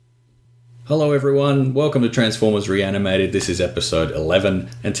Hello everyone, welcome to Transformers Reanimated. This is episode 11,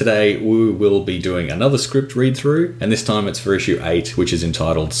 and today we will be doing another script read-through, and this time it's for issue 8, which is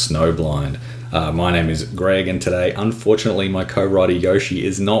entitled Snowblind. My name is Greg, and today, unfortunately, my co-writer Yoshi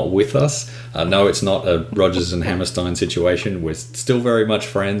is not with us. No, it's not a Rogers and Hammerstein situation. We're still very much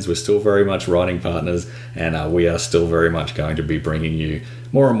friends, we're still very much writing partners, and we are still very much going to be bringing you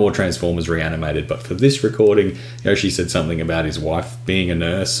more and more Transformers Reanimated. But for this recording, Yoshi said something about his wife being a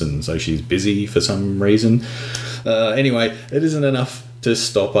nurse, and so she's busy for some reason. Anyway, it isn't enough to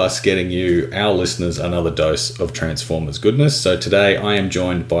stop us getting you, our listeners, another dose of Transformers goodness. So today I am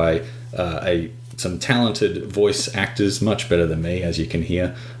joined by some talented voice actors, much better than me, as you can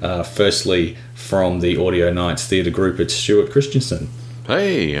hear. Firstly, from the Audio Nights Theatre Group, it's Stuart Christensen.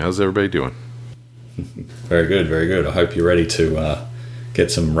 Hey, how's everybody doing? Very good, very good. I hope you're ready to get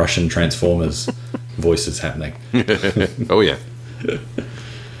some Russian Transformers voices happening. Oh, yeah.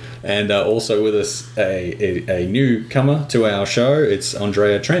 And also with us, a newcomer to our show, it's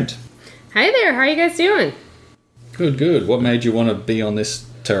Andrea Trent. Hi there, how are you guys doing? Good, good. What made you want to be on this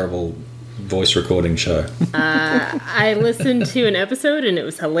terrible voice recording show? I listened to an episode and it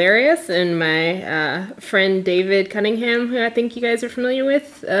was hilarious, and my friend David Cunningham, who I think you guys are familiar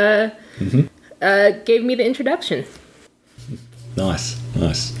with, gave me the introduction. Nice,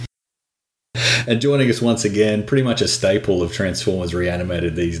 nice. And joining us once again, pretty much a staple of Transformers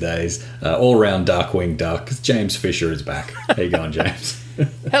Reanimated these days, all-round Darkwing Duck, James Fisher is back. How you going, James?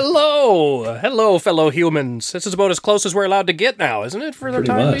 Hello, fellow humans. This is about as close as we're allowed to get now, isn't it? For the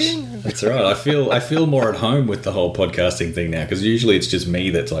time being. That's right. I feel more at home with the whole podcasting thing now, because usually it's just me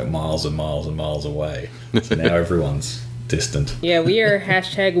that's like miles and miles and miles away. So now everyone's distant. Yeah, we are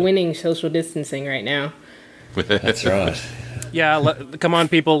 #winning social distancing right now. That's right. Yeah, come on,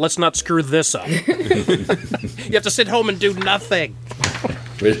 people. Let's not screw this up. You have to sit home and do nothing.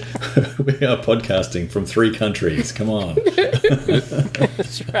 We are podcasting from 3 countries. Come on.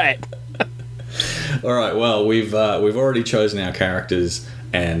 That's right. All right. Well, we've already chosen our characters,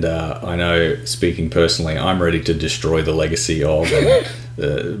 and I know, speaking personally, I'm ready to destroy the legacy of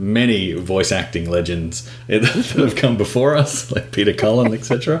many voice acting legends that have come before us, like Peter Cullen,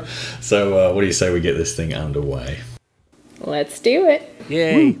 etc. So, what do you say we get this thing underway? Let's do it.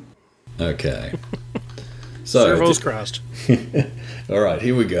 Yay. Okay. So, servos crossed. All right,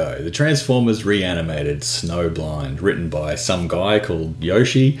 here we go. The Transformers Reanimated Snowblind, written by some guy called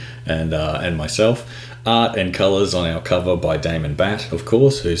Yoshi and myself. Art and colours on our cover by Damon Batt, of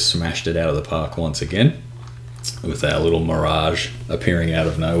course, who smashed it out of the park once again with our little Mirage appearing out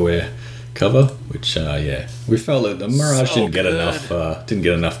of nowhere cover. Which, we felt that the Mirage didn't get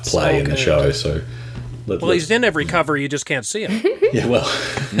enough play in the show. So, he's in every cover. You just can't see him. Yeah, well.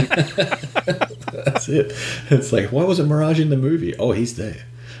 That's it. It's like, why wasn't Mirage in the movie? Oh, he's there.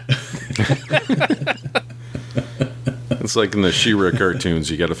 It's like in the She-Ra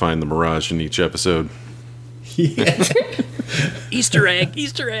cartoons, you got to find the Mirage in each episode. Yeah. Easter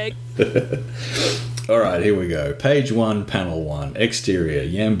egg. All right, here we go. Page 1, panel 1. Exterior,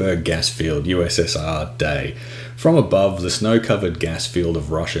 Yamburg gas field, USSR, day. From above, the snow-covered gas field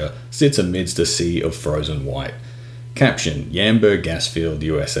of Russia sits amidst a sea of frozen white. Caption, Yamburg gas field,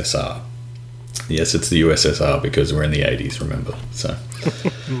 USSR. Yes, it's the USSR because we're in the 80s, remember? So,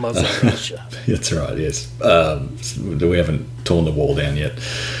 Mother Russia. That's right, yes. We haven't torn the wall down yet.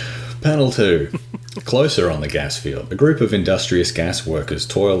 Panel 2. Closer on the gas field, a group of industrious gas workers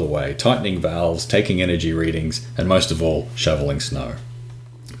toil away, tightening valves, taking energy readings, and most of all, shoveling snow.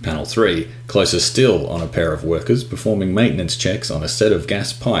 Panel 3. Closer still on a pair of workers performing maintenance checks on a set of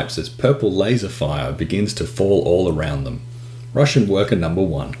gas pipes as purple laser fire begins to fall all around them. Russian worker number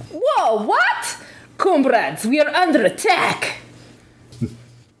 1. Whoa, what? Comrades, we are under attack.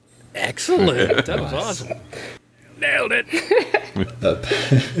 Excellent. That was awesome. Nailed it.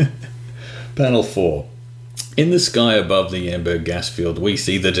 Panel 4. In the sky above the Yamburg gas field, we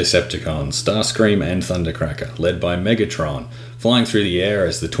see the Decepticons, Starscream and Thundercracker, led by Megatron, flying through the air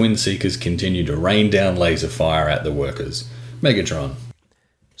as the Twin Seekers continue to rain down laser fire at the workers. Megatron.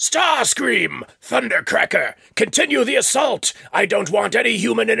 Starscream! Thundercracker! Continue the assault! I don't want any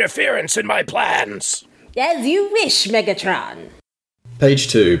human interference in my plans! As you wish, Megatron. Page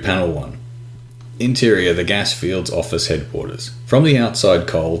 2, panel 1. Interior, the gas field's office headquarters. From the outside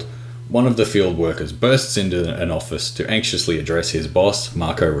cold, one of the field workers bursts into an office to anxiously address his boss,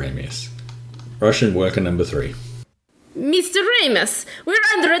 Marco Ramius. Russian worker number 3. Mr. Ramus, we're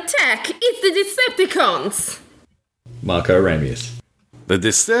under attack. It's the Decepticons. Marco Ramius. The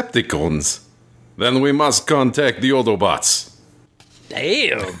Decepticons? Then we must contact the Autobots.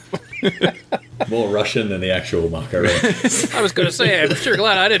 Damn. More Russian than the actual Marco Ramius. I was going to say, I'm sure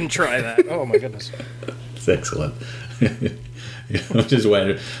glad I didn't try that. Oh, my goodness. It's excellent. I'm just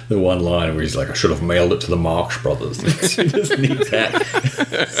waiting the one line where he's like, I should have mailed it to the Marx Brothers. He just needs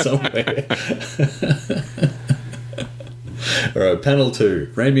that somewhere. Alright, panel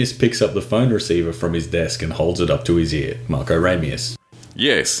 2. Ramius picks up the phone receiver from his desk and holds it up to his ear. Marco Ramius.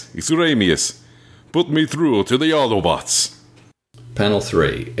 Yes, it's Ramius. Put me through to the Autobots. Panel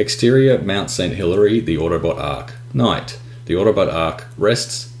 3. Exterior, Mount St. Hilary, the Autobot Ark. Night. The Autobot Ark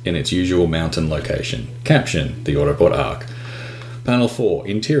rests in its usual mountain location. Caption, the Autobot Ark. Panel 4.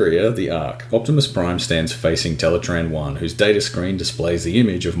 Interior, the Ark. Optimus Prime stands facing Teletran 1, whose data screen displays the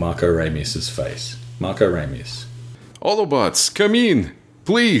image of Marco Ramius' face. Marco Ramius. Autobots, come in.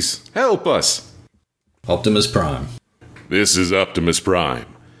 Please, help us. Optimus Prime. This is Optimus Prime.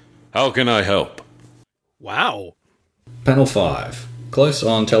 How can I help? Wow. Panel 5. Close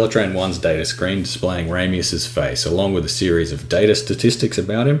on Teletran 1's data screen displaying Ramius' face, along with a series of data statistics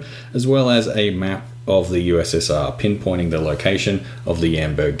about him, as well as a map of the USSR pinpointing the location of the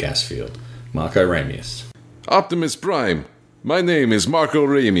Yamberg gas field. Marco Ramius. Optimus Prime, my name is Marco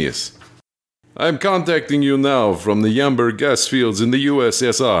Ramius. I'm contacting you now from the Yamberg gas fields in the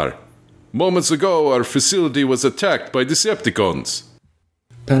USSR. Moments ago, our facility was attacked by Decepticons.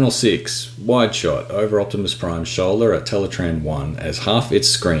 Panel 6. Wide shot over Optimus Prime's shoulder at Teletran 1 as half its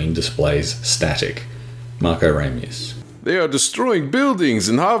screen displays static. Marco Ramius. They are destroying buildings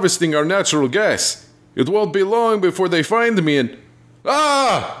and harvesting our natural gas. It won't be long before they find me and...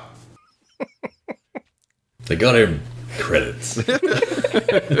 Ah! They got him. Credits.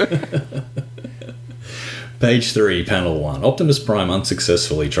 Page 3, Panel 1. Optimus Prime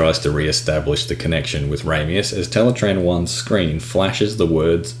unsuccessfully tries to re-establish the connection with Ramius as Teletran 1's screen flashes the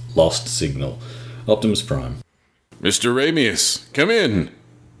words "Lost Signal." Optimus Prime. Mr. Ramius, come in.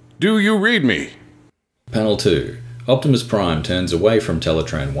 Do you read me? Panel 2. Optimus Prime turns away from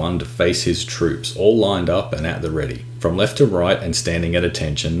Teletran 1 to face his troops, all lined up and at the ready. From left to right and standing at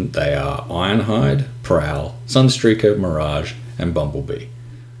attention, they are Ironhide, Prowl, Sunstreaker, Mirage, and Bumblebee.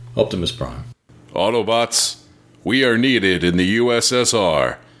 Optimus Prime. Autobots, we are needed in the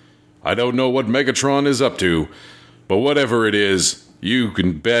USSR. I don't know what Megatron is up to, but whatever it is, you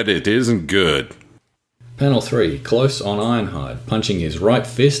can bet it isn't good. Panel 3. Close on Ironhide, punching his right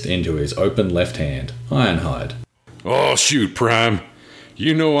fist into his open left hand. Ironhide. Oh, shoot, Prime.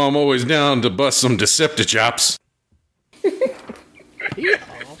 You know I'm always down to bust some Deceptichops.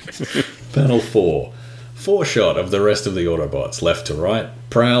 Panel 4. Foreshot of the rest of the Autobots, left to right.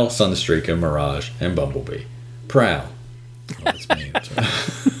 Prowl, Sunstreaker, Mirage, and Bumblebee. Prowl. Oh, that's me.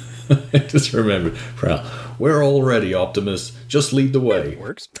 I just remembered. Prowl. We're all ready, Optimus. Just lead the way.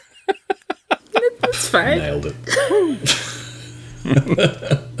 Works. That's fine. Nailed it.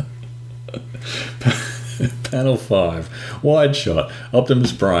 Panel 5. Wide shot.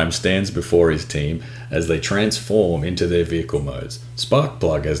 Optimus Prime stands before his team as they transform into their vehicle modes.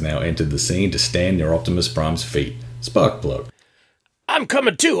 Sparkplug has now entered the scene to stand near Optimus Prime's feet. Sparkplug. I'm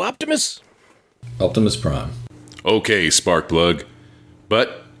coming too, Optimus. Optimus Prime. Okay, Sparkplug.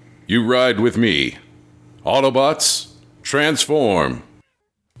 But you ride with me. Autobots, transform.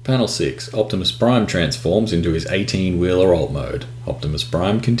 Panel 6. Optimus Prime transforms into his 18-wheeler alt mode. Optimus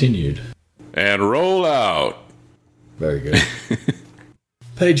Prime continued. And roll out. Very good.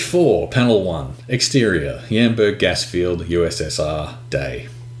 Page 4, Panel 1. Exterior, Yamberg gas field, USSR, day.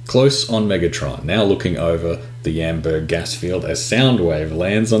 Close on Megatron, now looking over the Yamberg gas field as Soundwave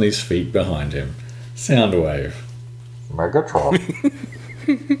lands on his feet behind him. Soundwave. Megatron.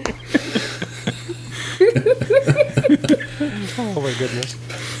 Oh my goodness.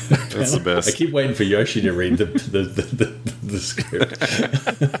 That's the best. I keep waiting for Yoshi to read the script.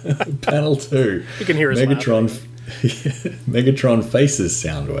 Panel 2. You can hear us Megatron. Megatron faces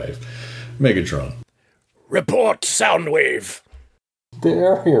Soundwave. Megatron. Report, Soundwave. The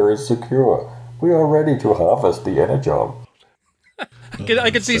air here is secure. We are ready to harvest the energon.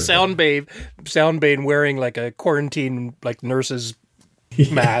 I could see Soundbane wearing like a quarantine like nurse's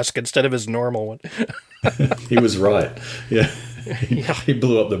mask instead of his normal one. He was right. Yeah. He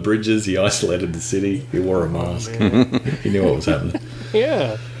blew up the bridges. He isolated the city. He wore a mask. He knew what was happening.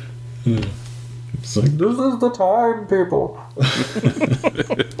 Yeah. It's like, This is the time, people.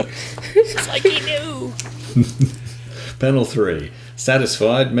 It's like he knew. Panel 3.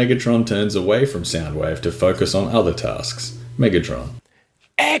 Satisfied, Megatron turns away from Soundwave to focus on other tasks. Megatron.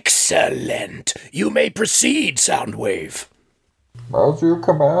 Excellent. You may proceed, Soundwave. As you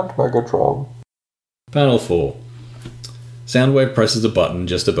command, Megatron. Panel 4. Soundwave presses a button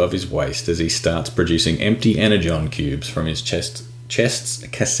just above his waist as he starts producing empty energon cubes from his chest's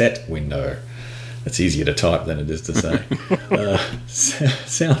cassette window. It's easier to type than it is to say.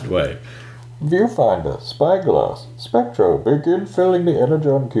 Soundwave. Viewfinder, spyglass, Spectro, begin filling the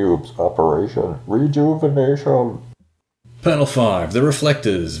energon cubes. Operation Rejuvenation. Panel 5. The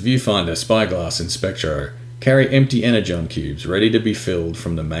reflectors, viewfinder, spyglass, and Spectro carry empty energon cubes ready to be filled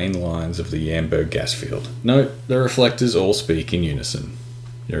from the main lines of the Yamberg gas field. Note, the reflectors all speak in unison.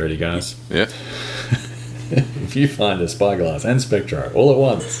 You ready, guys? Yeah. Viewfinder, spyglass, and Spectro all at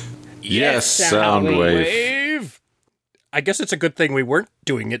once. Yes, Soundwave. Wave. I guess it's a good thing we weren't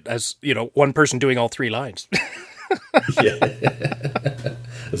doing it as, one person doing all 3 lines. Yeah.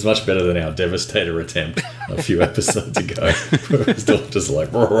 It's much better than our Devastator attempt a few episodes ago. Where it was still just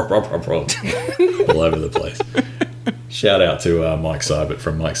like all over the place. Shout out to Mike Seibert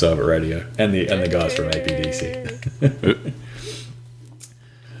from Mike Seibert Radio and the guys from APDC.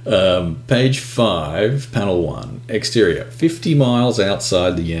 Page 5, panel 1. Exterior, 50 miles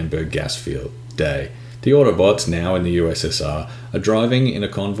outside the Yamberg gas field. Day. The Autobots, now in the USSR, are driving in a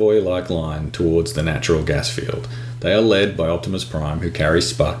convoy-like line towards the natural gas field. They are led by Optimus Prime, who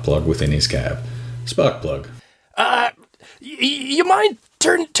carries Sparkplug within his cab. Sparkplug. You mind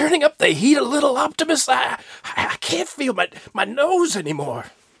turning up the heat a little, Optimus? I can't feel my nose anymore.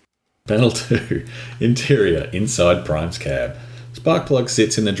 Panel 2. Interior, inside Prime's cab. Sparkplug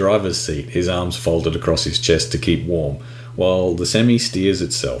sits in the driver's seat, his arms folded across his chest to keep warm, while the Semi steers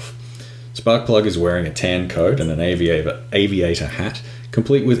itself. Sparkplug is wearing a tan coat and an aviator hat,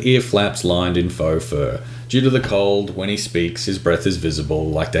 complete with ear flaps lined in faux fur. Due to the cold, when he speaks, his breath is visible,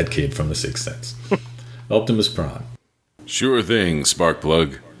 like that kid from The Sixth Sense. Optimus Prime. Sure thing,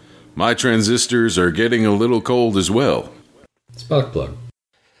 Sparkplug. My transistors are getting a little cold as well. Sparkplug.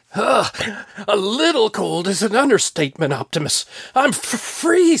 A little cold is an understatement, Optimus. I'm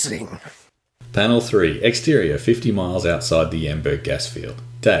freezing. Panel 3. Exterior, 50 miles outside the Yamberg gas field.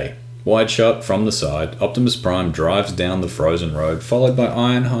 Day. Wide shot from the side, Optimus Prime drives down the frozen road, followed by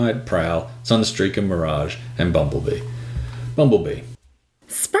Ironhide, Prowl, Sunstreaker, Mirage, and Bumblebee. Bumblebee.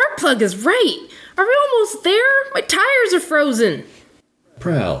 Sparkplug is right. Are we almost there? My tires are frozen.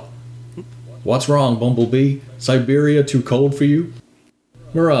 Prowl. What's wrong, Bumblebee? Siberia too cold for you?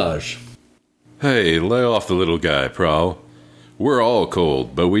 Mirage. Hey, lay off the little guy, Prowl. We're all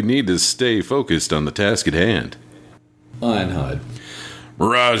cold, but we need to stay focused on the task at hand. Ironhide.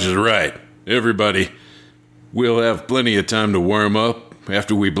 Mirage is right. Everybody, we'll have plenty of time to warm up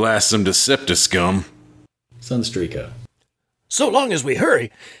after we blast some Decepticum. Sunstreaker. So long as we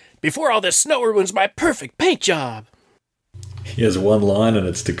hurry, before all this snow ruins my perfect paint job. He has one line and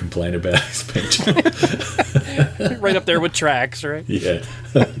it's to complain about his paint job. Right up there with Tracks, right? Yeah.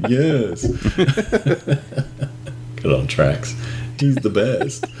 Yes. Good on Tracks. He's the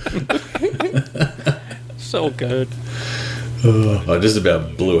best. So good. I just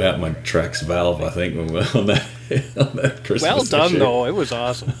about blew out my Tracks valve, I think, when we were on that Christmas Well done, issue. though. It was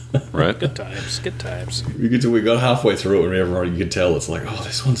awesome. Right? Good times. Good times. We got halfway through it and everyone, you could tell it's like, oh,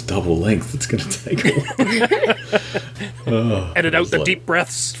 this one's double length. It's going to take a while. Edit out the like- deep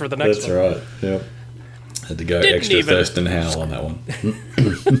breaths for the next That's one. right. Yep. Had to go Didn't extra even- Thurston Howell on that one.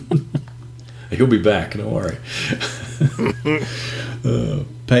 He'll be back, don't worry.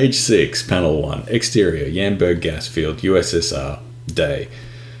 Page 6, panel 1. Exterior, Yamberg gas field, USSR, day.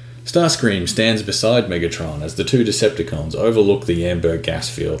 Starscream stands beside Megatron as the two Decepticons overlook the Yamberg gas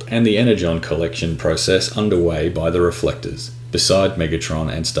field and the energon collection process underway by the reflectors. Beside Megatron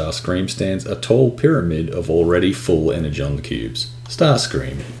and Starscream stands a tall pyramid of already full energon cubes.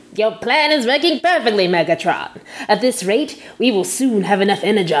 Starscream. Your plan is working perfectly, Megatron. At this rate, we will soon have enough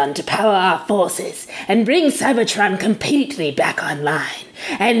energon to power our forces and bring Cybertron completely back online.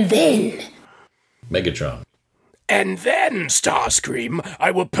 And then... Megatron. And then, Starscream,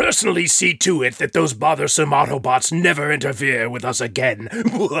 I will personally see to it that those bothersome Autobots never interfere with us again.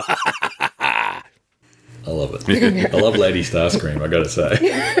 I love it. I love Lady Starscream, I gotta say.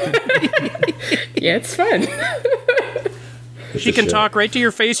 Yeah, it's fun. It's She a can show. talk right to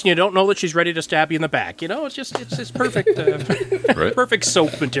your face, and you don't know that she's ready to stab you in the back. It's just perfect, Right? perfect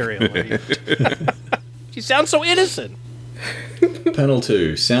soap material. She sounds so innocent. Panel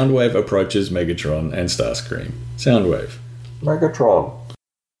 2. Soundwave approaches Megatron and Starscream. Soundwave. Megatron.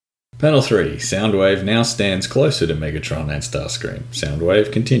 Panel 3. Soundwave now stands closer to Megatron and Starscream.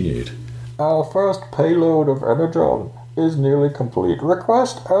 Soundwave continued. Our first payload of energon is nearly complete.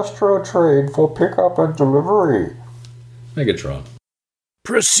 Request Astro Train for pickup and delivery. Megatron.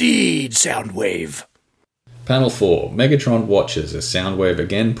 Proceed, Soundwave. Panel 4. Megatron watches as Soundwave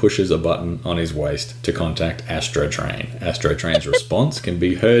again pushes a button on his waist to contact Astrotrain. Astrotrain's response can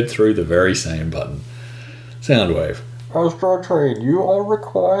be heard through the very same button. Soundwave. Astro Train, you are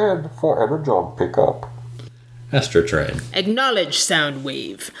required for Energon pickup. Astrotrain. Acknowledge,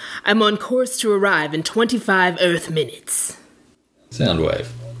 Soundwave. I'm on course to arrive in 25 Earth minutes. Soundwave.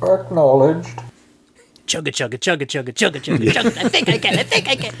 Acknowledged. Chugga chugga chugga chugga chugga chugga chugga. I think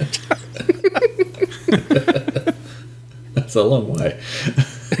I can. That's a long way.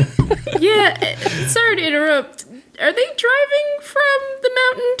 Yeah, sorry to interrupt. Are they driving from the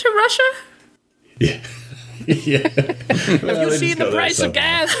mountain to Russia? Yeah. Yeah. Have you seen the price of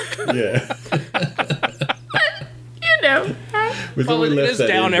gas? Yeah. You know. We thought Well, we it left is that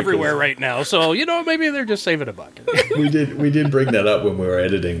down in everywhere because right now, so maybe they're just saving a buck. We did bring that up when we were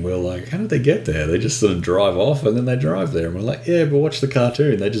editing. We were like, how did they get there? They just sort of drive off and then they drive there. And we're like, yeah, but watch the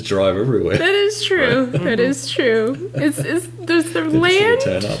cartoon. They just drive everywhere. That is true. That is true. There's the They just sort of land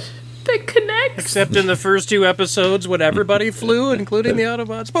turn up. that connects. Except in the first 2 episodes when everybody flew, including the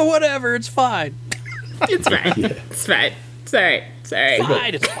Autobots. But whatever, it's fine. It's fine. It's fine. Sorry.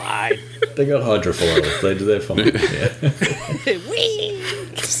 Fine, it's fine. They got hydrofoils. They're fine. Yeah. Whee!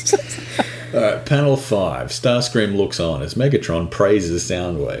 Alright, panel 5. Starscream looks on as Megatron praises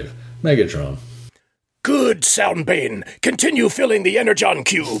Soundwave. Megatron. Good, Soundbane. Continue filling the Energon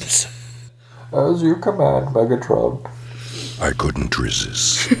cubes. As you command, Megatron. I couldn't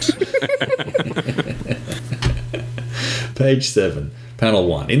resist. Page 7. Panel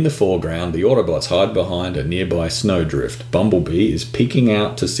 1. In the foreground, the Autobots hide behind a nearby snowdrift. Bumblebee is peeking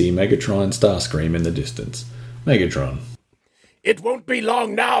out to see Megatron and Starscream in the distance. Megatron. It won't be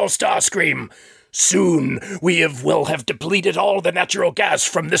long now, Starscream. Soon will have depleted all the natural gas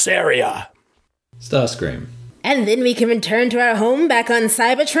from this area. Starscream. And then we can return to our home back on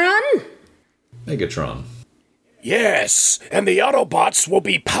Cybertron? Megatron. Yes, and the Autobots will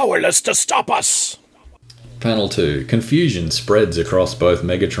be powerless to stop us. Panel 2. Confusion spreads across both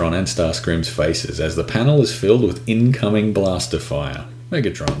Megatron and Starscream's faces as the panel is filled with incoming blaster fire.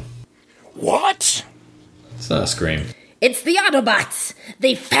 Megatron. What? Starscream. It's the Autobots!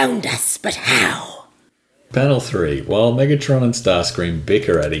 They found us, but how? Panel 3. While Megatron and Starscream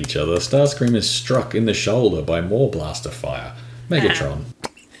bicker at each other, Starscream is struck in the shoulder by more blaster fire. Megatron.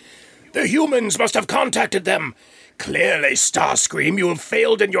 The humans must have contacted them. Clearly, Starscream, you have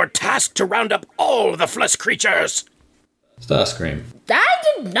failed in your task to round up all the flesh creatures. Starscream. I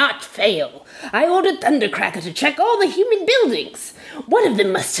did not fail. I ordered Thundercracker to check all the human buildings. One of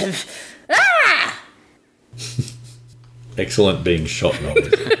them must have... Ah! Excellent being shot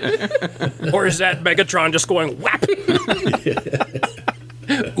knowledge. Or is that Megatron just going whap?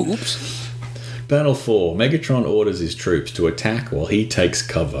 Oops. Panel 4. Megatron orders his troops to attack while he takes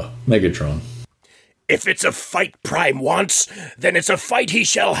cover. Megatron. If it's a fight Prime wants, then it's a fight he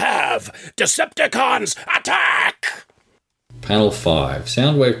shall have. Decepticons, attack! Panel 5.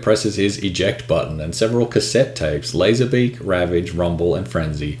 Soundwave presses his eject button and several cassette tapes, Laserbeak, Ravage, Rumble, and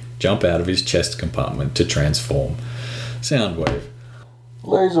Frenzy, jump out of his chest compartment to transform. Soundwave.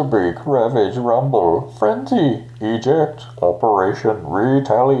 Laserbeak, Ravage, Rumble, Frenzy, Eject, Operation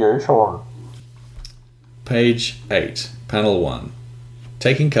Retaliation. Page 8. Panel 1.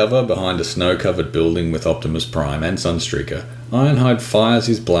 Taking cover behind a snow-covered building with Optimus Prime and Sunstreaker, Ironhide fires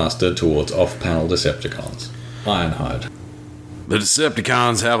his blaster towards off-panel Decepticons. Ironhide. The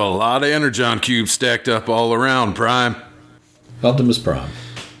Decepticons have a lot of Energon cubes stacked up all around, Prime. Optimus Prime.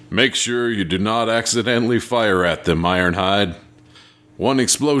 Make sure you do not accidentally fire at them, Ironhide. One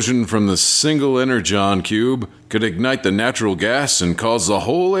explosion from the single Energon cube could ignite the natural gas and cause the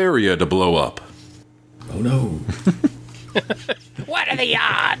whole area to blow up. Oh no. What are the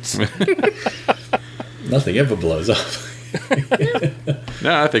odds? Nothing ever blows up.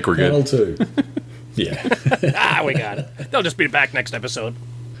 Nah, I think we're Panel good. 2. Yeah. We got it. They'll just be back next episode.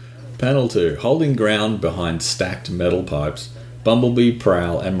 Panel 2. Holding ground behind stacked metal pipes, Bumblebee,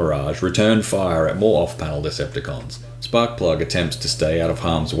 Prowl, and Mirage return fire at more off-panel Decepticons. Sparkplug attempts to stay out of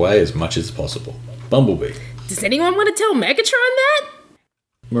harm's way as much as possible. Bumblebee. Does anyone want to tell Megatron that?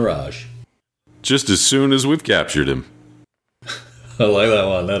 Mirage. Just as soon as we've captured him. I like that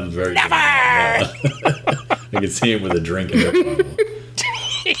one. That was very Never! I can see him with a drink in the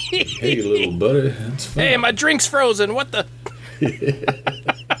Hey, little buddy. That's fine. Hey, my drink's frozen. What the?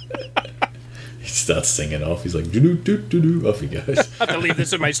 He starts singing off. He's like, doo-doo-doo-doo-doo. Off he goes. I have to leave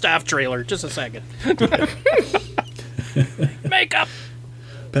this in my staff trailer. Just a second. Makeup.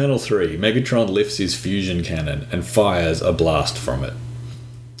 Panel 3. Megatron lifts his fusion cannon and fires a blast from it.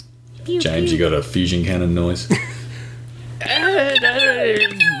 James, you got a fusion cannon noise?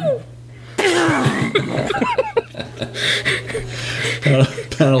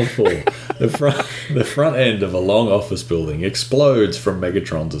 Panel 4. The front end of a long office building explodes from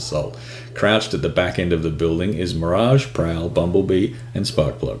Megatron's assault. Crouched at the back end of the building is Mirage, Prowl, Bumblebee, and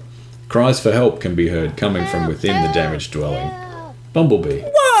Sparkplug. Cries for help can be heard coming from within the damaged dwelling. Bumblebee.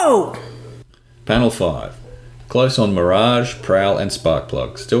 Whoa! Panel 5. Close on Mirage, Prowl, and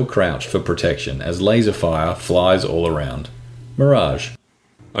Sparkplug, still crouched for protection as laser fire flies all around. Mirage.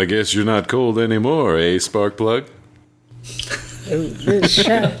 I guess you're not cold anymore, eh, Sparkplug?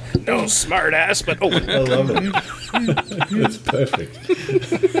 No, smart ass, but I love it. That's perfect.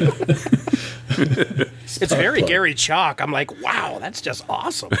 It's very Gary Chalk. I'm like, wow, that's just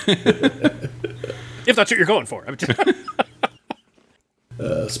awesome. If that's what you're going for.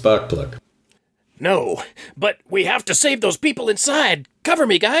 Sparkplug. no. But we have to save those people inside. Cover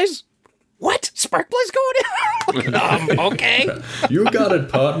me, guys. What? Sparkplug's going in? Okay. You got it,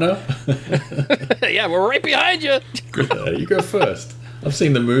 partner. Yeah, we're right behind you. You go first. I've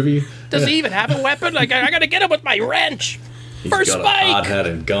seen the movie. Does he even have a weapon? Like, I gotta get him with my wrench. He's First got spike. a hard hat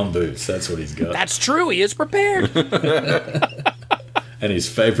and gumboots. That's what he's got. That's true. He is prepared. And his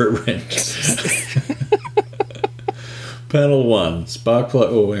favourite wrench. Panel 1. Sparkplug.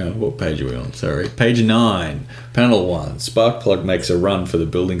 Oh, hang on. What page are we on? Sorry. Page 9. Panel 1. Sparkplug makes a run for the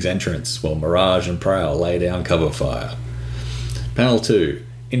building's entrance while Mirage and Prowl lay down cover fire. Panel 2.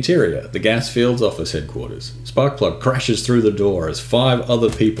 Interior. The gas field's office headquarters. Sparkplug crashes through the door as 5 other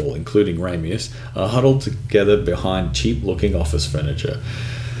people, including Ramius, are huddled together behind cheap-looking office furniture.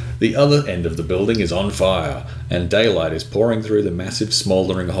 The other end of the building is on fire, and daylight is pouring through the massive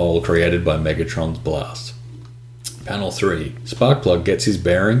smouldering hole created by Megatron's blast. Panel 3. Sparkplug gets his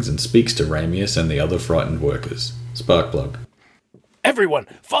bearings and speaks to Ramius and the other frightened workers. Sparkplug. Everyone,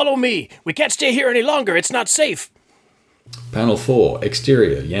 follow me. We can't stay here any longer. It's not safe. Panel 4.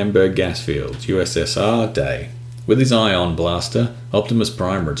 Exterior. Yamburg gas fields. USSR. Day. With his ion blaster, Optimus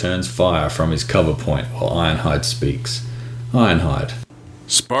Prime returns fire from his cover point while Ironhide speaks. Ironhide.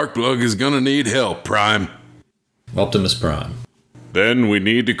 Sparkplug is gonna need help, Prime. Optimus Prime. Then we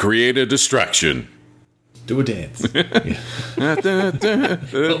need to create a distraction. Do a dance.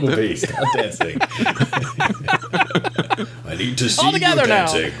 Bumblebee, start dancing. I need to see All you together now.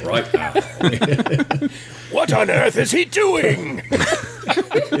 dancing right now. What on earth is he doing?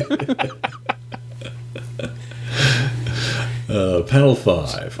 Panel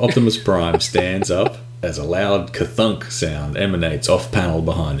 5. Optimus Prime stands up as a loud kathunk sound emanates off panel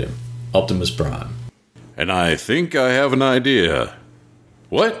behind him. Optimus Prime. And I think I have an idea.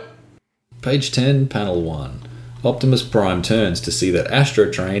 What? Page 10, Panel 1. Optimus Prime turns to see that Astro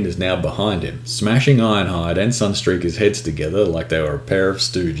Train is now behind him, smashing Ironhide and Sunstreaker's heads together like they were a pair of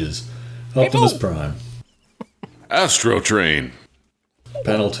stooges. Optimus Prime. Astro Train.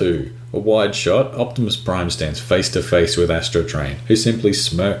 Panel 2. A wide shot, Optimus Prime stands face to face with Astro Train, who simply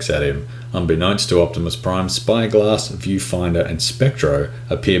smirks at him. Unbeknownst to Optimus Prime, Spyglass, Viewfinder, and Spectro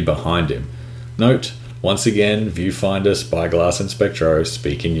appear behind him. Note, once again, Viewfinder, Spyglass, and Spectro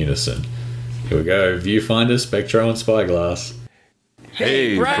speak in unison. Here we go, Viewfinder, Spectro, and Spyglass.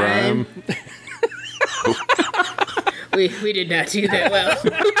 Hey, Prime. We did not do that well.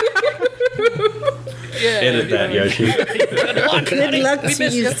 Edit that, Yoshi. Good luck, Good buddy. luck We to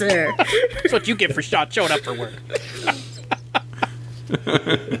missed you, you. sir. That's what you get for showing up for work.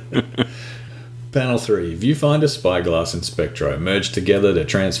 Panel 3. Viewfinder, Spyglass, and Spectro merge together to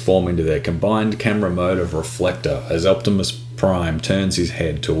transform into their combined camera mode of Reflector as Optimus Prime turns his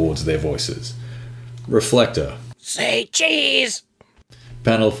head towards their voices. Reflector. Say cheese.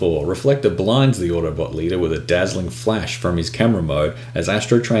 Panel 4. Reflector blinds the Autobot leader with a dazzling flash from his camera mode as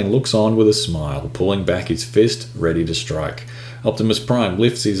Astro Train looks on with a smile, pulling back his fist, ready to strike. Optimus Prime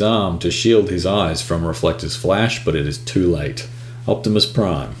lifts his arm to shield his eyes from Reflector's flash, but it is too late. Optimus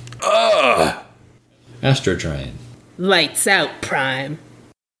Prime. Astro Train. Lights out, Prime.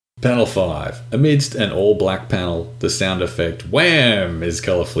 Panel 5. Amidst an all-black panel, the sound effect wham is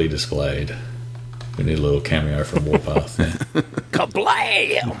colourfully displayed. We need a little cameo from Warpath there.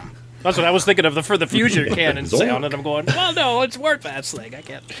 Kablam. That's what I was thinking of for the fusion cannon Zonk. sound, and I'm going, well, no, it's Warpath's thing. I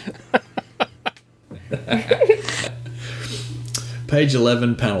can't. Page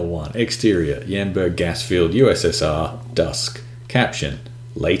 11, Panel 1. Exterior, Yamburg Gas Field, USSR, dusk. Caption,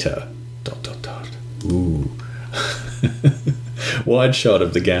 later. ... Ooh. Wide shot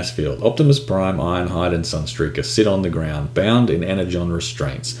of the gas field. Optimus Prime, Ironhide, and Sunstreaker sit on the ground, bound in Energon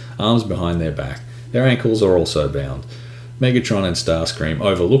restraints, arms behind their back. Their ankles are also bound. Megatron and Starscream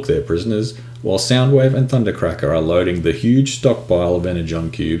overlook their prisoners, while Soundwave and Thundercracker are loading the huge stockpile of Energon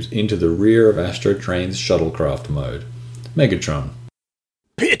cubes into the rear of Astro Train's shuttlecraft mode. Megatron.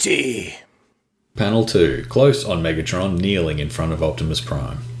 Pity. Panel 2. Close on Megatron, kneeling in front of Optimus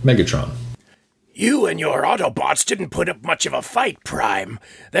Prime. Megatron. You and your Autobots didn't put up much of a fight, Prime.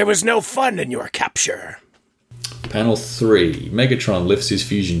 There was no fun in your capture. Panel 3. Megatron lifts his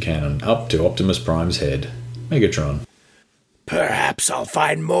fusion cannon up to Optimus Prime's head. Megatron. Perhaps I'll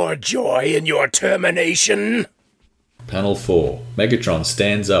find more joy in your termination. Panel 4. Megatron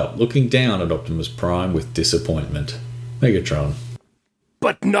stands up, looking down at Optimus Prime with disappointment. Megatron.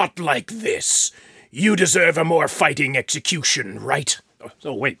 But not like this. You deserve a more fighting execution, right?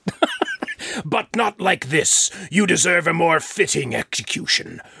 Oh, wait. But not like this. You deserve a more fitting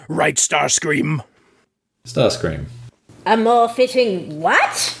execution, right, Starscream? Starscream. A more fitting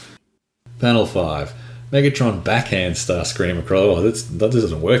what? Panel 5. Megatron backhands Starscream across. Oh, that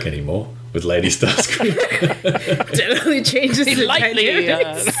doesn't work anymore with Lady Starscream. Totally changes the Lightly,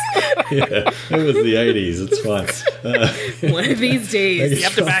 dynamics. Yeah, it was the 80s. It's fine. One of these days, You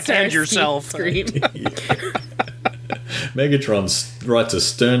have to backhand yourself. Scream. Megatron writes a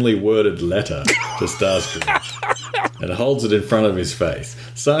sternly worded letter to Starscream and holds it in front of his face,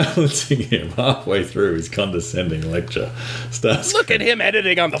 silencing him halfway through his condescending lecture. Starscream. Look at him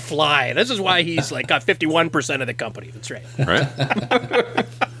editing on the fly. This is why he's like got 51% of the company. That's right. Right?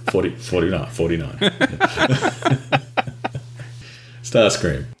 49.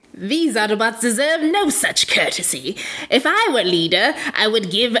 Starscream. These Autobots deserve no such courtesy. If I were leader, I would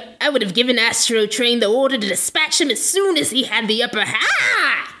have given Astro Train the order to dispatch him as soon as he had the upper hand.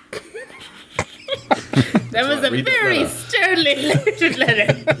 That was a Read that very letter. sternly lettered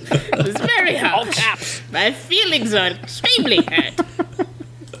letter. It was very All harsh. caps. My feelings are extremely hurt.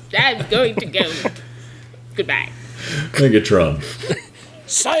 I'm going to go. Goodbye. Megatron.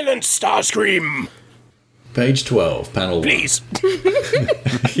 Silence, Starscream! Page 12, panel 1. Please.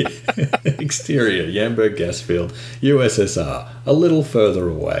 Exterior, Yamberg gas field, USSR. A little further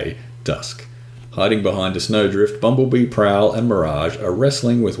away, dusk. Hiding behind a snowdrift, Bumblebee, Prowl, and Mirage are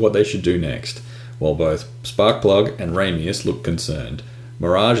wrestling with what they should do next, while both Sparkplug and Ramius look concerned.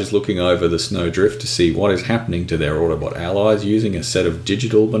 Mirage is looking over the snowdrift to see what is happening to their Autobot allies using a set of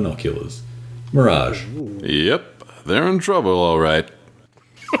digital binoculars. Mirage. Yep, they're in trouble, all right.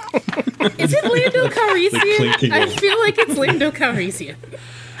 Is it Lando Calrissian? clinking I of- feel like it's Lando Calrissian.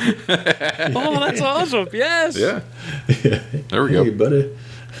 Oh, that's awesome. Yes. Yeah. There we Hey, go. buddy.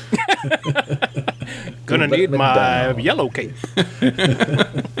 Gonna Let need me my down. yellow cape.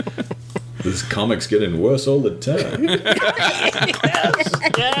 This comic's getting worse all the time.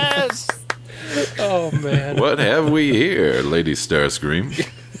 Yes. Oh, man. What have we here, Lady Starscream?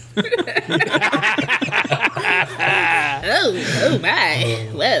 Oh my.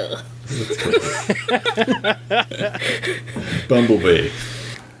 Whoa. Bumblebee.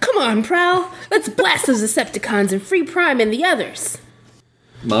 Come on, Prowl. Let's blast those Decepticons and free Prime and the others.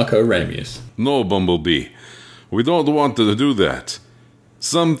 Marco Ramius. No, Bumblebee. We don't want to do that.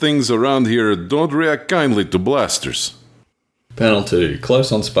 Some things around here don't react kindly to blasters. Panel 2.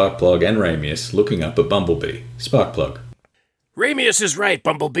 Close on Sparkplug and Ramius, looking up at Bumblebee. Sparkplug. Ramius is right,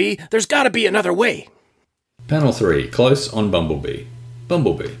 Bumblebee. There's gotta be another way. Panel 3. Close on Bumblebee.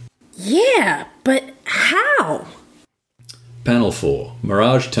 Bumblebee. Yeah, but how? Panel 4.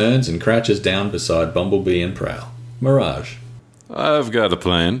 Mirage turns and crouches down beside Bumblebee and Prowl. Mirage. I've got a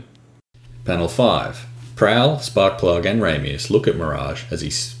plan. Panel 5. Prowl, Sparkplug, and Ramius look at Mirage as he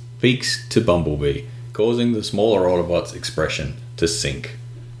speaks to Bumblebee, causing the smaller Autobot's expression to sink.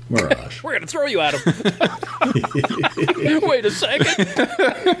 Mirage. We're gonna throw you at him. Wait a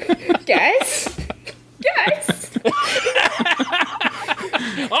second. Guys? Guys?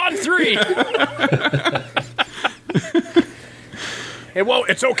 On 3.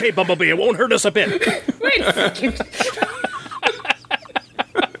 It's okay, Bumblebee. It won't hurt us a bit. Wait a second.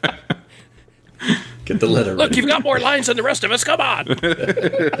 Get the letter Look, ready. you've got more lines than the rest of us. Come on.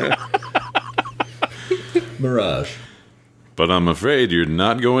 Mirage. But I'm afraid you're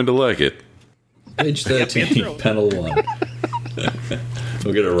not going to like it. Page throw 13, it. panel 1.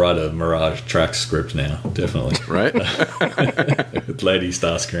 We're going to write a Mirage track script now, definitely. Right? With Lady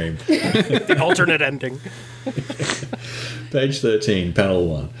Starscream. The alternate ending. Page 13, panel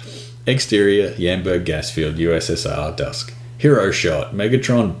 1. Exterior, Yamberg Gasfield, USSR, dusk. Hero shot.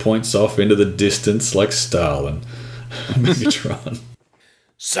 Megatron points off into the distance like Stalin. Megatron.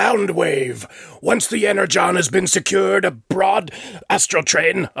 Soundwave. Once the Energon has been secured aboard Astro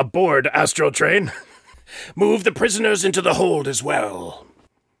Train, move the prisoners into the hold as well.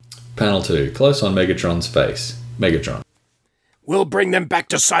 Panel 2, close on Megatron's face. Megatron. We'll bring them back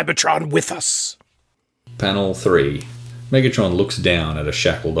to Cybertron with us. Panel 3. Megatron looks down at a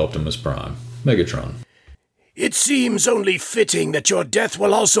shackled Optimus Prime. Megatron. It seems only fitting that your death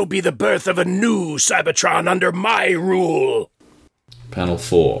will also be the birth of a new Cybertron under my rule. Panel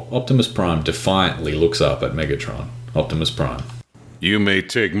 4. Optimus Prime defiantly looks up at Megatron. Optimus Prime. You may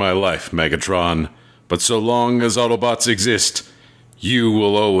take my life, Megatron, but so long as Autobots exist, you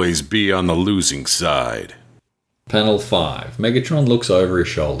will always be on the losing side. Panel 5. Megatron looks over his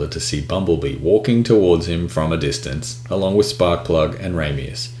shoulder to see Bumblebee walking towards him from a distance, along with Sparkplug and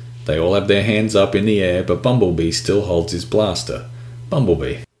Ramius. They all have their hands up in the air, but Bumblebee still holds his blaster.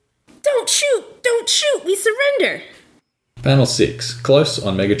 Bumblebee. Don't shoot! Don't shoot! We surrender! Panel 6. Close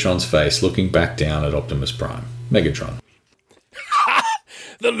on Megatron's face, looking back down at Optimus Prime. Megatron.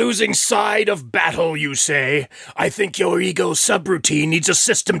 The losing side of battle, you say? I think your ego subroutine needs a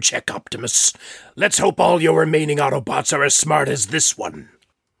system check, Optimus. Let's hope all your remaining Autobots are as smart as this one.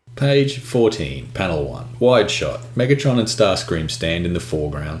 Page 14, Panel 1. Wide shot. Megatron and Starscream stand in the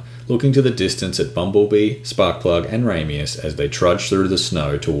foreground, looking to the distance at Bumblebee, Sparkplug, and Ramius as they trudge through the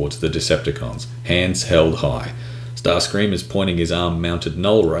snow towards the Decepticons, hands held high. Starscream is pointing his arm-mounted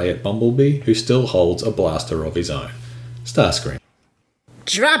null ray at Bumblebee, who still holds a blaster of his own. Starscream.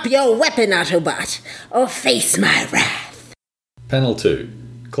 Drop your weapon, Autobot, or face my wrath. Panel 2.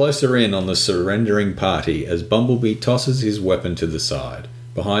 Closer in on the surrendering party as Bumblebee tosses his weapon to the side.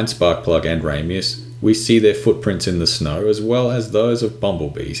 Behind Sparkplug and Ramius, we see their footprints in the snow as well as those of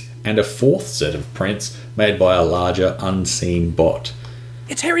Bumblebee's, and a fourth set of prints made by a larger, unseen bot.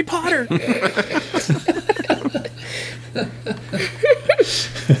 It's Harry Potter!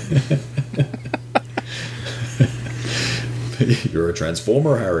 You're a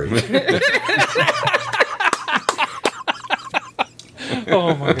Transformer, Harry.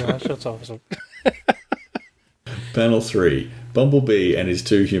 Oh my gosh, that's awesome. Panel 3. Bumblebee and his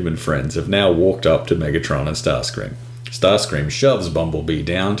two human friends have now walked up to Megatron and Starscream. Starscream shoves Bumblebee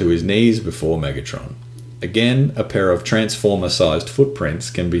down to his knees before Megatron. Again, a pair of Transformer-sized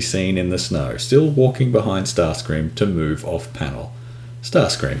footprints can be seen in the snow, still walking behind Starscream to move off panel.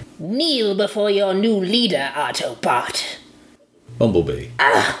 Starscream. Kneel before your new leader, Autobot. Bumblebee.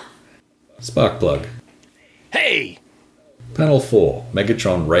 Sparkplug. Hey! Panel 4.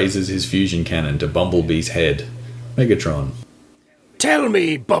 Megatron raises his fusion cannon to Bumblebee's head. Megatron. Tell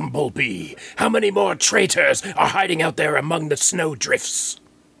me, Bumblebee, how many more traitors are hiding out there among the snowdrifts?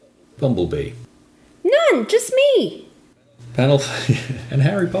 Bumblebee. None, just me. Panel and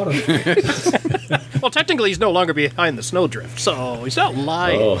Harry Potter. Well, technically he's no longer behind the snowdrift, so he's not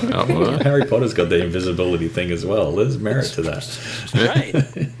lying. Oh, Harry Potter's got the invisibility thing as well. There's merit to that. Right.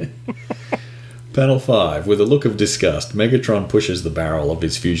 Panel 5. With a look of disgust, Megatron pushes the barrel of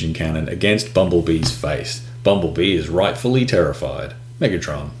his fusion cannon against Bumblebee's face. Bumblebee is rightfully terrified.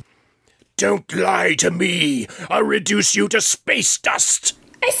 Megatron. Don't lie to me! I'll reduce you to space dust!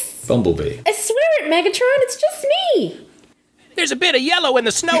 Bumblebee. I swear it, Megatron, it's just me. There's a bit of yellow in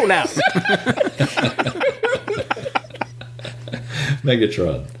the snow now.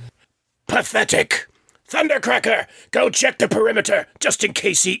 Megatron. Pathetic! Thundercracker, go check the perimeter, just in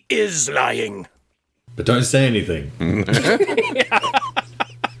case he is lying. But don't say anything.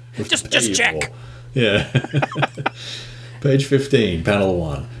 Just check. Yeah. Page 15, Panel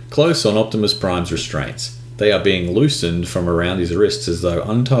 1. Close on Optimus Prime's restraints. They are being loosened from around his wrists as though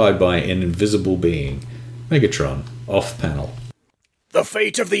untied by an invisible being. Megatron. Off panel. The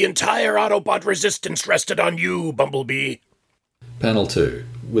fate of the entire Autobot resistance rested on you, Bumblebee. Panel 2.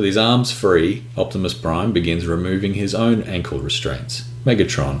 With his arms free, Optimus Prime begins removing his own ankle restraints.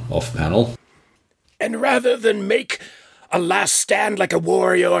 Megatron. Off panel. And rather than make a last stand like a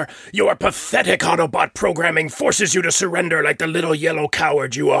warrior, your pathetic Autobot programming forces you to surrender like the little yellow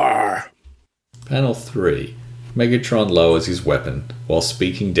coward you are. Panel 3. Megatron lowers his weapon while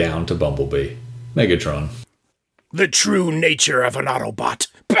speaking down to Bumblebee. Megatron. The true nature of an Autobot.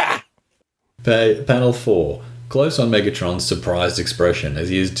 Bah! Panel 4. Close on Megatron's surprised expression as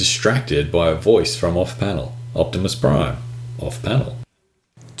he is distracted by a voice from off panel. Optimus Prime. Off panel.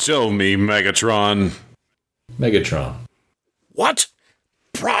 Tell me, Megatron. Megatron. What?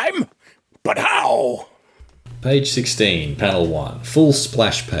 Prime? But how? Page 16, Panel 1. Full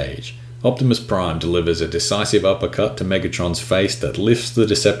splash page. Optimus Prime delivers a decisive uppercut to Megatron's face that lifts the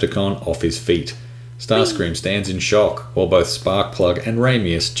Decepticon off his feet. Starscream stands in shock, while both Sparkplug and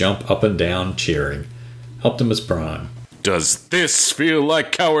Ramius jump up and down, cheering. Optimus Prime. Does this feel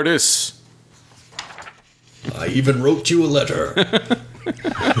like cowardice? I even wrote you a letter.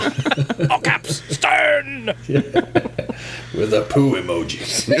 All caps, stern! With a poo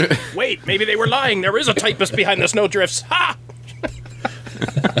emoji. Wait, maybe they were lying. There is a typist behind the snowdrifts. Ha!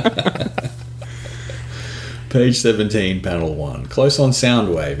 Page 17, Panel 1. Close on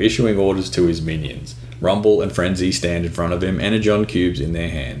Soundwave, issuing orders to his minions. Rumble and Frenzy stand in front of him, Energon cubes in their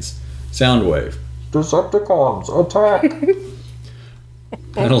hands. Soundwave. Decepticons, attack!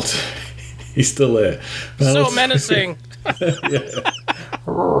 Panel 2. He's still there. Panel So menacing.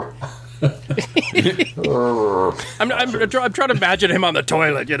 I'm trying to imagine him on the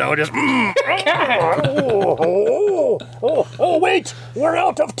toilet, just. Oh, wait! We're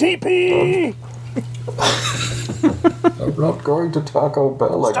out of TP! I'm not going to Taco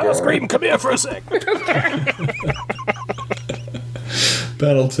Bell again. Starscream, come here for a sec.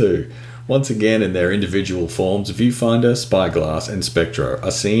 Panel 2. Once again, in their individual forms, Viewfinder, Spyglass, and Spectro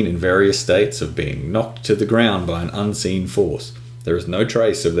are seen in various states of being knocked to the ground by an unseen force. There is no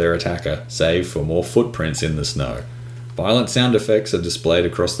trace of their attacker, save for more footprints in the snow. Violent sound effects are displayed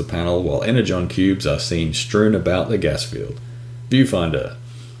across the panel, while energon cubes are seen strewn about the gas field. Viewfinder.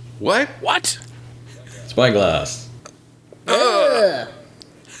 What? What? Spyglass. Panel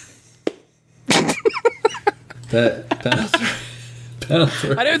 3. Panel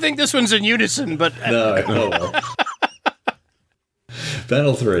 3. I don't think this one's in unison, but No, oh well.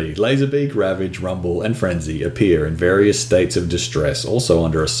 Panel 3. Laserbeak, Ravage, Rumble, and Frenzy appear in various states of distress, also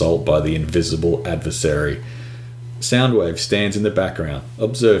under assault by the invisible adversary. Soundwave stands in the background,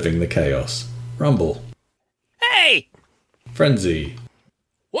 observing the chaos. Rumble. Hey! Frenzy.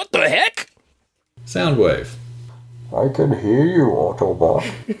 What the heck? Soundwave. I can hear you, Autobot.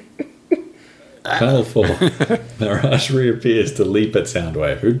 Panel 4. Mirage reappears to leap at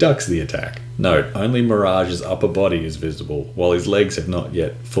Soundwave, who ducks the attack. Note, only Mirage's upper body is visible, while his legs have not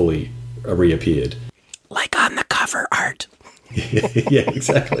yet fully reappeared. Like on the cover art. Yeah,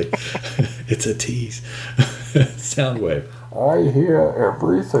 exactly. It's a tease. Soundwave. I hear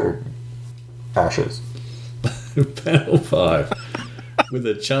everything. Ashes. Panel 5. With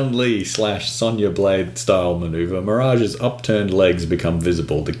a Chun-Li / Sonya Blade style maneuver, Mirage's upturned legs become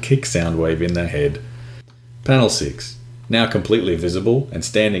visible to kick Soundwave in the head. Panel 6. Now completely visible and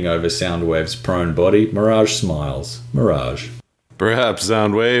standing over Soundwave's prone body, Mirage smiles. Mirage. Perhaps,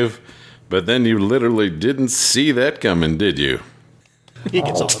 Soundwave, but then you literally didn't see that coming, did you? he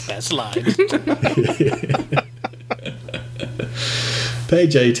gets all the best lines.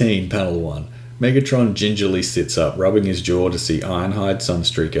 Page 18, Panel 1. Megatron gingerly sits up, rubbing his jaw to see Ironhide,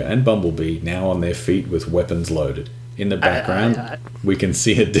 Sunstreaker, and Bumblebee now on their feet with weapons loaded. In the background, we can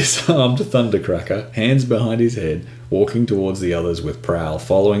see a disarmed Thundercracker, hands behind his head, walking towards the others with Prowl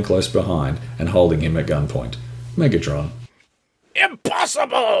following close behind and holding him at gunpoint. Megatron.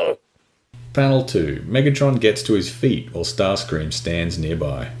 Impossible! Panel 2. Megatron gets to his feet while Starscream stands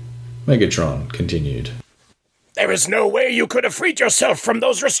nearby. Megatron continued. There is no way you could have freed yourself from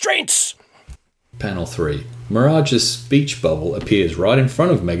those restraints! Panel 3. Mirage's speech bubble appears right in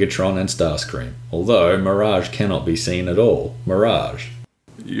front of Megatron and Starscream, although Mirage cannot be seen at all. Mirage.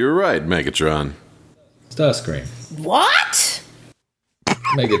 You're right, Megatron. Starscream. What?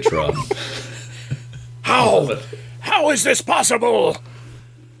 Megatron. How is this possible?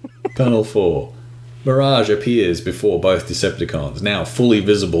 Panel 4. Mirage appears before both Decepticons, now fully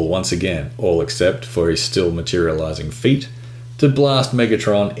visible once again, all except for his still materializing feet, to blast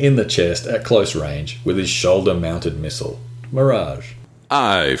Megatron in the chest at close range with his shoulder-mounted missile. Mirage.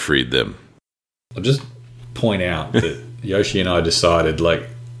 I freed them. I'll just point out that Yoshi and I decided,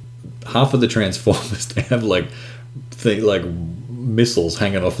 half of the Transformers they have, missiles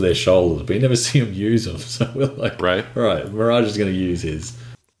hanging off their shoulders, but you never see them use them. So we're like, Right. Right, Mirage is going to use his.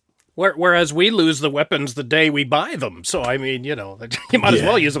 Whereas we lose the weapons the day we buy them. So, I mean, you might as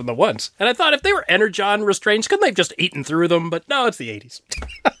well use them the once. And I thought if they were energon restraints, couldn't they have just eaten through them? But no, it's the 80s.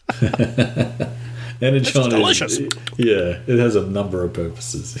 Energon delicious. Yeah, it has a number of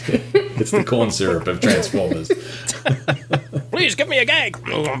purposes. It's the corn syrup of Transformers. Please give me a gag.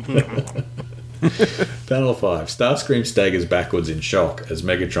 Panel 5. Starscream staggers backwards in shock as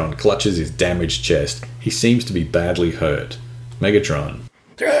Megatron clutches his damaged chest. He seems to be badly hurt. Megatron.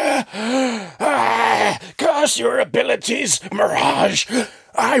 Curse your abilities, Mirage.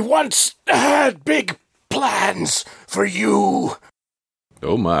 I once had big plans for you.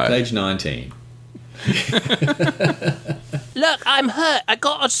 Oh my. Page 19. Look, I'm hurt. I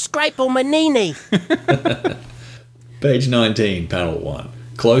got a scrape on my knee. Page 19, Panel 1.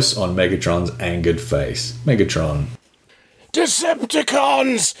 Close on Megatron's angered face. Megatron.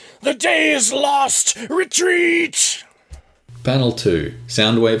 Decepticons, the day is lost. Retreat. Panel 2.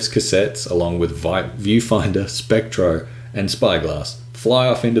 Soundwave's cassettes, along with Viewfinder, Spectro, and Spyglass, fly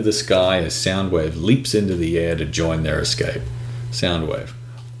off into the sky as Soundwave leaps into the air to join their escape. Soundwave.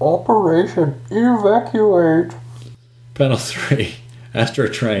 Operation Evacuate. Panel 3. Astro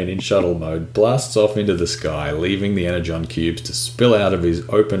Train in shuttle mode blasts off into the sky, leaving the energon cubes to spill out of his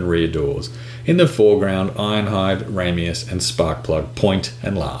open rear doors. In the foreground, Ironhide, Ramius, and Sparkplug point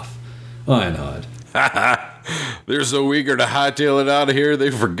and laugh. Ironhide. They're so eager to hightail it out of here,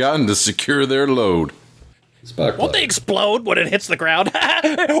 they've forgotten to secure their load. Sparkplug. Won't they explode when it hits the ground?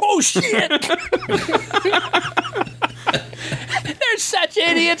 Oh, shit! They're such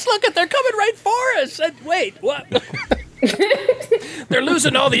idiots. Look at, they're coming right for us. Wait, what? They're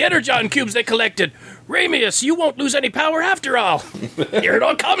losing all the energon cubes they collected. Ramius, you won't lose any power after all. Here it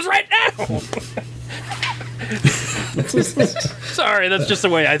all comes right now. Sorry, that's just the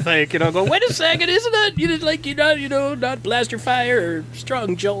way I think. Go, wait a second, isn't it? You did not blaster fire or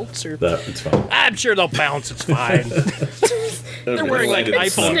strong jolts or. It's fine. I'm sure they'll bounce. It's fine. They're wearing like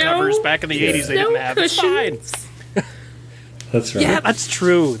iPhone covers back in the 80s. They didn't have. It's fine. That's right. Yeah, that's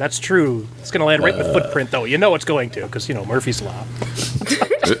true. That's true. It's going to land right in the footprint, though. You know it's going to, because, Murphy's Law.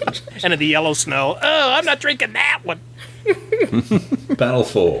 And in the yellow snow. Oh, I'm not drinking that one. Panel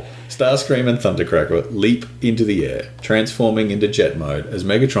 4. Starscream and Thundercracker leap into the air, transforming into jet mode as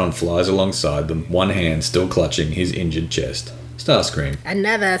Megatron flies alongside them, one hand still clutching his injured chest. Starscream.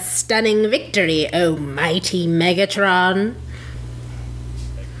 Another stunning victory, oh mighty Megatron.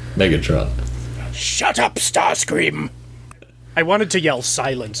 Megatron. Shut up, Starscream! I wanted to yell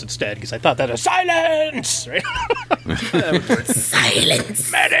silence instead, because I thought that was silence! Right?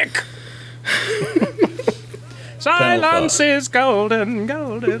 Silence. Medic! Silence is golden,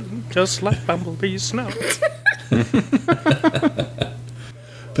 golden, just like Bumblebee's snow.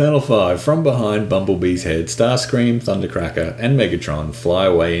 Panel 5. From behind Bumblebee's head, Starscream, Thundercracker, and Megatron fly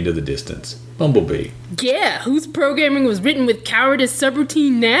away into the distance. Bumblebee. Yeah, whose programming was written with cowardice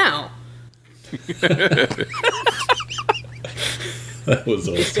subroutine now? That was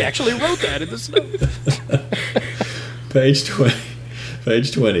awesome. They actually wrote that in the snow. Page 20.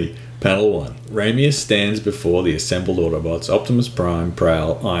 Page 20. Panel 1. Ramius stands before the assembled Autobots Optimus Prime,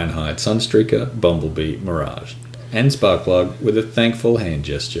 Prowl, Ironhide, Sunstreaker, Bumblebee, Mirage, and Sparkplug with a thankful hand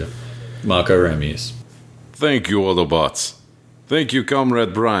gesture. Marco Ramius. Thank you, Autobots. Thank you,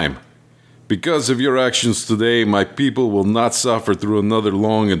 Comrade Prime. Because of your actions today, my people will not suffer through another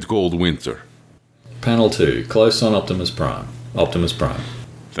long and cold winter. Panel 2. Close on Optimus Prime. Optimus Prime.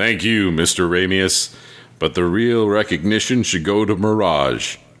 Thank you, Mr. Ramius, but the real recognition should go to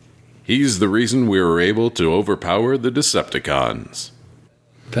Mirage. He's the reason we were able to overpower the Decepticons.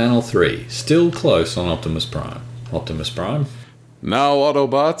 Panel 3. Still close on Optimus Prime. Optimus Prime. Now,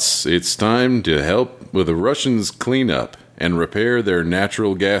 Autobots, it's time to help with the Russians clean up and repair their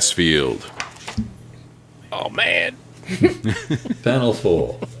natural gas field. Oh, man. Panel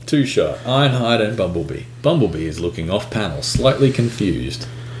 4. Two-shot. Ironhide and Bumblebee. Bumblebee is looking off-panel, slightly confused.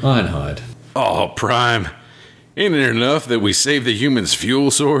 Ironhide. Oh, Prime. Ain't it enough that we save the humans'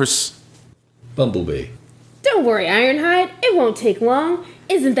 fuel source? Bumblebee. Don't worry, Ironhide. It won't take long.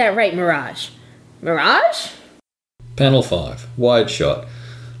 Isn't that right, Mirage? Mirage? Panel 5. Wide shot.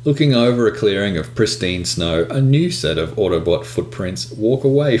 Looking over a clearing of pristine snow, a new set of Autobot footprints walk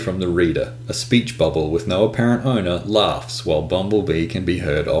away from the reader. A speech bubble with no apparent owner laughs while Bumblebee can be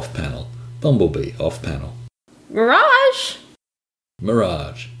heard off-panel. Bumblebee off-panel. Mirage?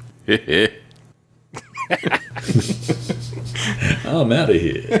 Mirage. I'm out of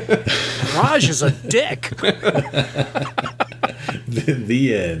here. Mirage is a dick.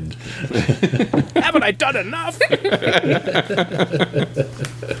 The end. Haven't I done enough?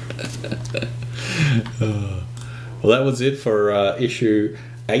 Well, that was it for issue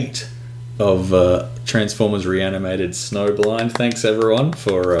 8 of Transformers Reanimated Snowblind. Thanks everyone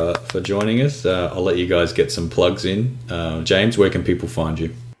for joining us. I'll let you guys get some plugs in. James, where can people find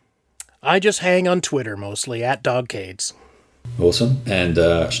you? I just hang on Twitter mostly, at Dogcades. Awesome. And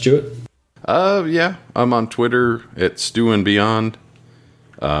Stuart? Yeah, I'm on Twitter at Stu and Beyond.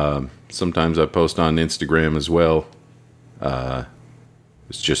 Sometimes I post on Instagram as well.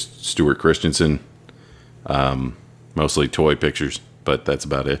 It's just Stuart Christensen. Mostly toy pictures, but that's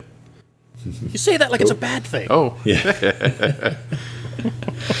about it. You say that like it's a bad thing. Oh, yeah.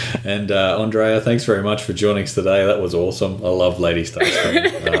 And Andrea, thanks very much for joining us today. That was awesome. I love Lady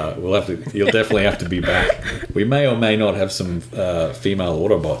Starscream. You'll definitely have to be back. We may or may not have some female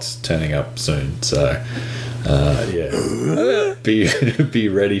Autobots turning up soon. So, yeah, be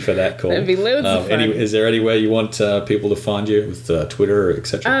ready for that call. That'd be loads of fun. Is there anywhere you want people to find you with Twitter,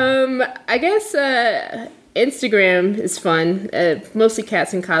 etc.? I guess Instagram is fun. Mostly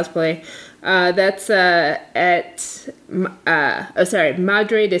cats and cosplay. That's at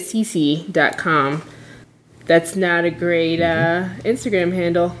madredecisi.com. That's not a great Instagram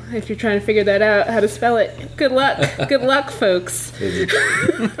handle if you're trying to figure that out, how to spell it. Good luck. Good luck, folks.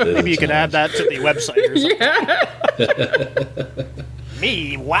 Maybe you could add that to the website or something. Yeah.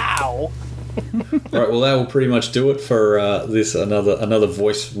 Me, wow. Right, well, that will pretty much do it for this another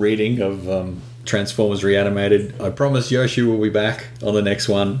voice reading of Transformers Reanimated. I promise Yoshi will be back on the next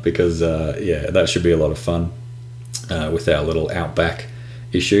one because, that should be a lot of fun with our little Outback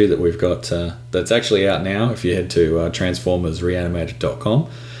issue that we've got that's actually out now if you head to transformersreanimated.com.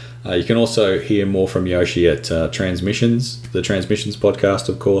 You can also hear more from Yoshi at Transmissions, the Transmissions podcast,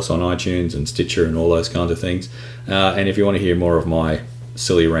 of course, on iTunes and Stitcher and all those kinds of things. And if you want to hear more of my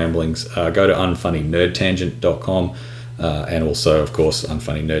silly ramblings, go to unfunnynerdtangent.com and also, of course,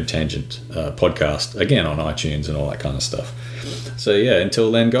 Unfunny Nerd Tangent podcast, again, on iTunes and all that kind of stuff. So, yeah,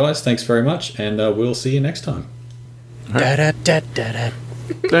 until then, guys, thanks very much, and we'll see you next time.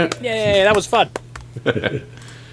 Yay, that was fun.